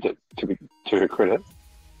Lily saved it to her credit.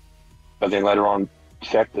 But then later on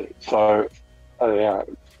sacked it. So yeah,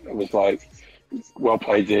 it was like well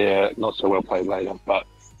played there, not so well played later. But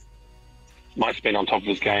Mike's been on top of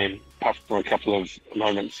his game, apart from a couple of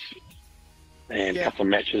moments and a Yeah, couple of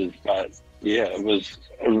matches. But yeah, it was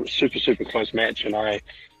a super, super close match, and I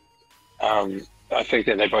think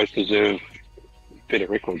that they both deserve better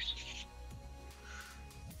records.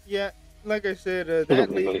 yeah. Like I said,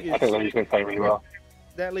 Specifically, Lily. I think Lily's been playing really well.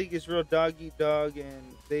 that league is real dog eat dog, and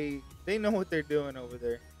they know what they're doing over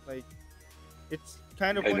there. Like it's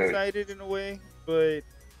kind of They one do. sided in a way, but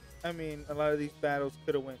I mean a lot of these battles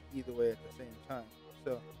could have went either way at the same time.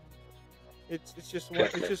 So it's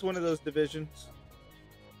Exactly. just one of those divisions,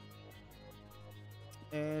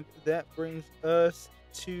 and that brings us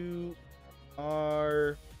to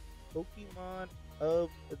our Pokemon of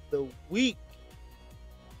the week,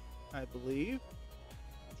 I believe,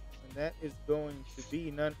 and that is going to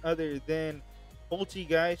be none other than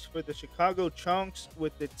Poltegeist for the Chicago Chunks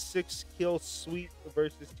with its 6-kill sweep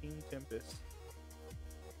versus Team Tempest.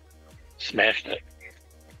 Smashed it.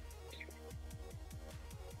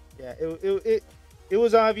 Yeah, it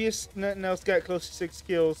was obvious. Nothing else got close to 6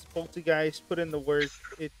 kills. Poltegeist put in the work.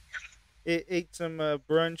 It ate some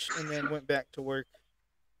brunch and then went back to work.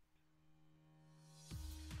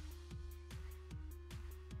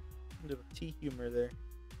 Little tea humor there.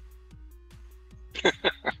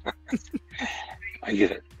 I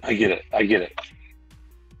get it. I get it. I get it.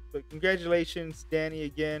 But congratulations, Danny,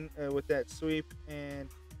 again with that sweep, and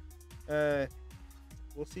uh,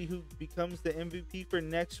 we'll see who becomes the MVP for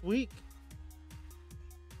next week.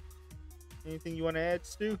 Anything you want to add,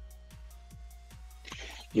 Stu?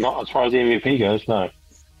 Not as far as the MVP goes, no. All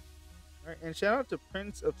right, and shout out to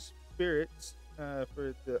Prince of Spirits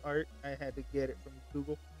for the art. I had to get it from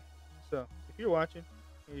Google. So if you're watching,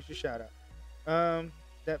 here's your shout out.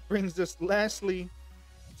 That brings us lastly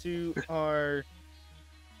to our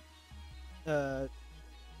uh,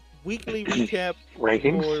 weekly recap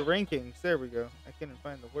Rankings? for rankings. There we go. I couldn't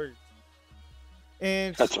find the words.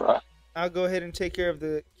 And That's all right. I'll go ahead and take care of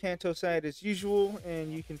the Kanto side as usual,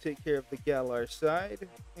 and you can take care of the Galar side.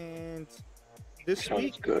 And this Sounds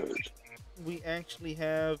week, good. we actually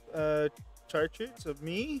have charts of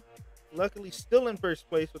me, luckily still in first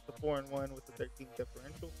place with the 4-1 with the 13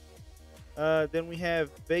 differential. Then we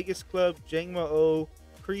have Vegas Club Jangma O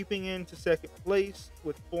creeping into second place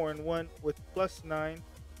with 4-1 with +9.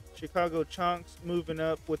 Chicago Chonks moving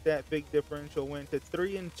up with that big differential win to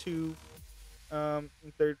 3-2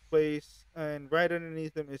 in third place, and right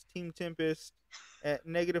underneath them is Team Tempest at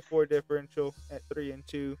 -4 differential at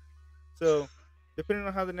 3-2. So depending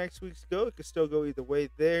on how the next weeks go, it could still go either way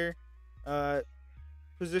there. Uh,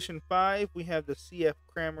 Position 5, we have the CF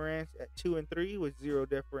Cramorants at 2-3 with 0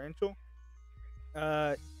 differential.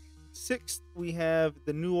 Uh, Sixth, we have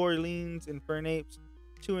the New Orleans Infernapes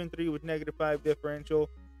 2-3 with -5 differential.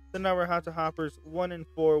 The Naruhata Hoppers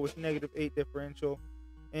 1-4 with -8 differential.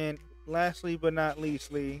 And lastly but not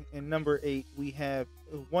leastly, in number 8, we have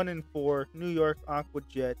 1-4 New York Aqua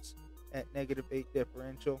Jets at -8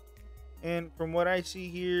 differential. And from what I see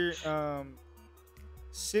here,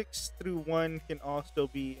 6 through 1 can all still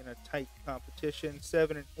be in a tight competition.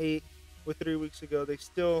 7 and 8 with 3 weeks ago, they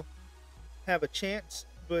still have a chance,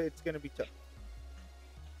 but it's going to be tough.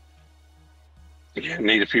 Yeah,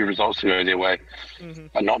 need a few results to go their way,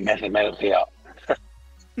 but not mathematically out.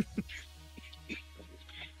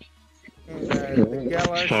 And the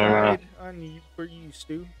Galar So, side on you, for you,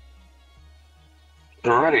 Stu.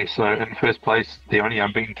 alrighty, so in first place, the only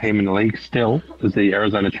unbeaten team in the league still is the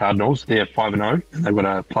Arizona Cardinals. They're 5-0. They've got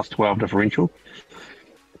a +12 differential.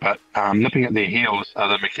 But nipping at their heels are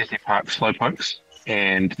the McKessie Park Slowpokes,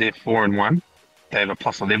 and they're 4-1. They have a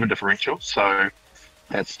 +11 differential, so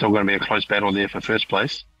that's still going to be a close battle there for first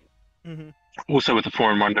place. Mm-hmm. Also with a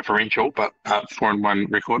 4-1 differential, but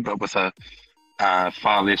 4-1 record, but with a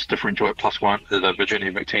far less differential at +1 are the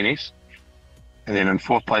Virginia Victinis. And then in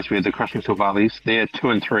fourth place, we have the Crushing Silvalis. They're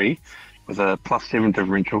 2-3 with a +7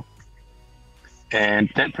 differential.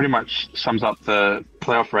 And that pretty much sums up the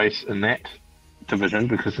playoff race in that division,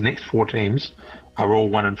 because the next 4 teams are all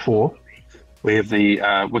 1-4. We have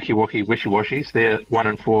the Wiki Wiki Wishy Washis. They're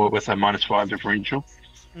 1-4 with a -5 differential.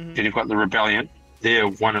 Mm-hmm. Then you've got the Rebellion. They're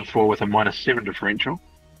 1-4 with a -7 differential.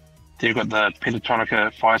 Then you've got the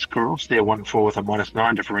Pentatonica Fire Squirrels. They're 1-4 with a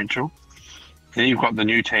 -9 differential. Then you've got the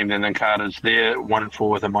new team, the Nankadas. They're 1-4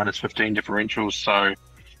 with a -15 differential. So,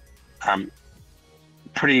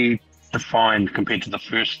 pretty defined compared to the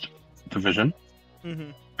first division.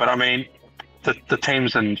 Mm-hmm. But I mean, the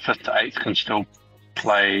teams in 5th to 8th can still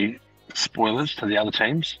play spoilers to the other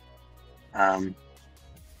teams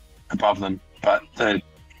above them. But the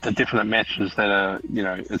definite matches that are,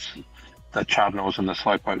 it's the Cardinals and the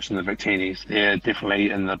Slowpokes and the Victinis. They're definitely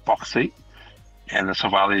in the box seat. And the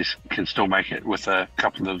Silvalis can still make it with a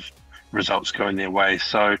couple of results going their way.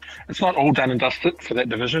 So it's not all done and dusted for that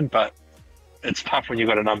division, but it's tough when you've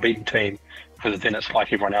got an unbeaten team, because then it's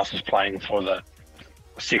like everyone else is playing for the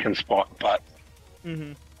second spot. But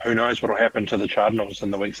who knows what will happen to the Cardinals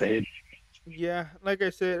in the weeks ahead. Yeah, like I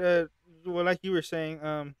said, well, like you were saying,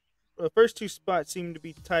 the first 2 spots seem to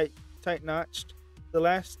be tight notched. The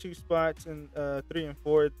last 2 spots in 3 and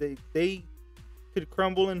 4, they could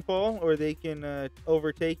crumble and fall, or they can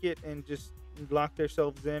overtake it and just lock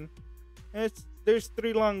themselves in. And there's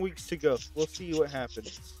 3 long weeks to go. We'll see what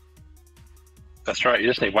happens. That's right. You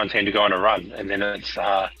just need one team to go on a run, and then it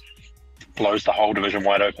blows the whole division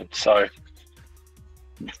wide open. So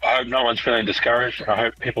I hope no one's feeling discouraged. I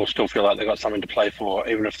hope people still feel like they've got something to play for,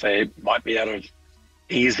 even if they might be out of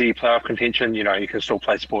easy playoff contention. You can still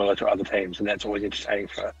play spoiler to other teams, and that's always entertaining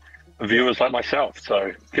for viewers like myself.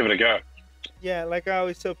 So give it a go. Yeah, like I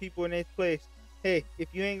always tell people in 8th place, hey, if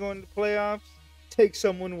you ain't going to the playoffs, take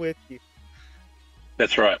someone with you.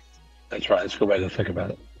 That's right. That's right. That's a good way to think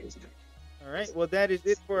about it. All right. Well, that is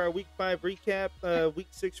it for our Week 5 recap. Week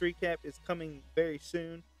 6 recap is coming very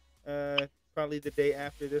soon. Probably the day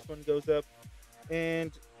after this one goes up.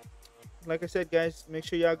 And like I said, guys, make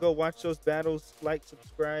sure y'all go watch those battles, like,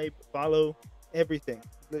 subscribe, follow, everything.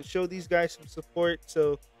 Let's show these guys some support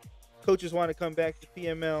so coaches want to come back to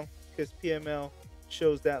PML because PML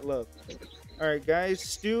shows that love. All right, guys.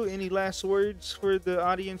 Stu, any last words for the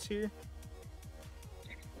audience here?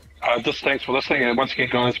 Just thanks for listening, and once again,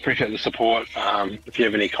 guys, appreciate the support. If you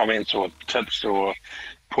have any comments or tips or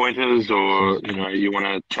pointers, or you want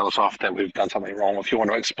to tell us off that we've done something wrong, if you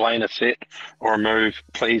want to explain a set or a move,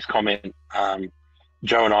 please comment.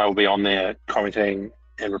 Joe and I will be on there commenting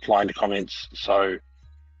and replying to comments. So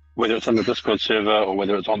whether it's in the Discord server or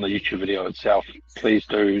whether it's on the YouTube video itself, please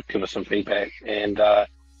do give us some feedback. And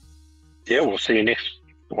yeah, we'll see you next.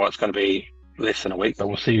 Well, it's going to be less than a week, but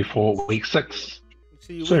we'll see you for week 6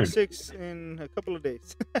 See you week soon. 6 in a couple of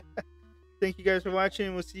days. Thank you guys for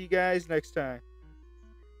watching. We'll see you guys next time.